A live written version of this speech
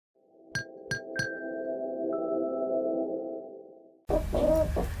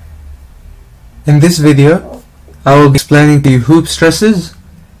In this video, I will be explaining to you hoop stresses,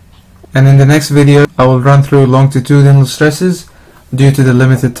 and in the next video, I will run through longitudinal stresses due to the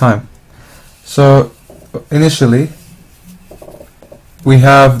limited time. So, initially, we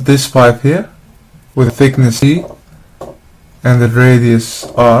have this pipe here with a thickness C and the radius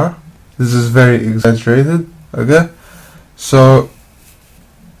R. This is very exaggerated, okay? So,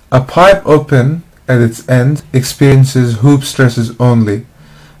 a pipe open at its end experiences hoop stresses only.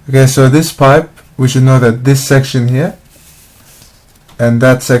 Okay, so this pipe, we should know that this section here and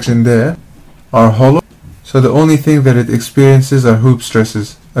that section there are hollow. So the only thing that it experiences are hoop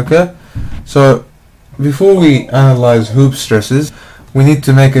stresses. Okay, so before we analyze hoop stresses, we need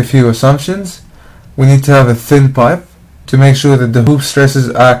to make a few assumptions. We need to have a thin pipe to make sure that the hoop stresses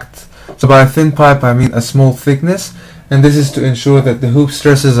act. So by a thin pipe, I mean a small thickness, and this is to ensure that the hoop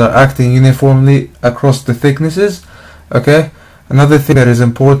stresses are acting uniformly across the thicknesses. Okay. Another thing that is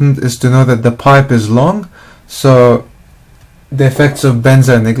important is to know that the pipe is long, so the effects of bends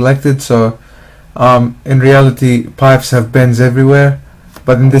are neglected. So in reality, pipes have bends everywhere,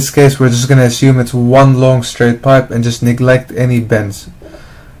 but in this case we're just going to assume it's one long straight pipe and just neglect any bends.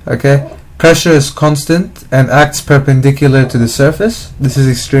 Okay, pressure is constant and acts perpendicular to the surface. This is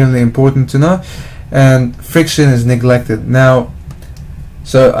extremely important to know. And friction is neglected. Now,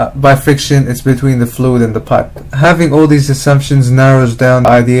 so by friction, it's between the fluid and the pipe. Having all these assumptions narrows down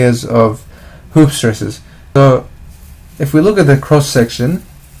the ideas of hoop stresses. So if we look at the cross section,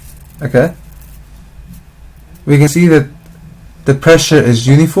 okay, we can see that the pressure is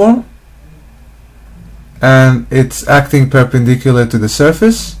uniform and it's acting perpendicular to the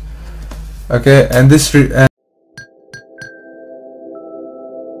surface. Okay, and this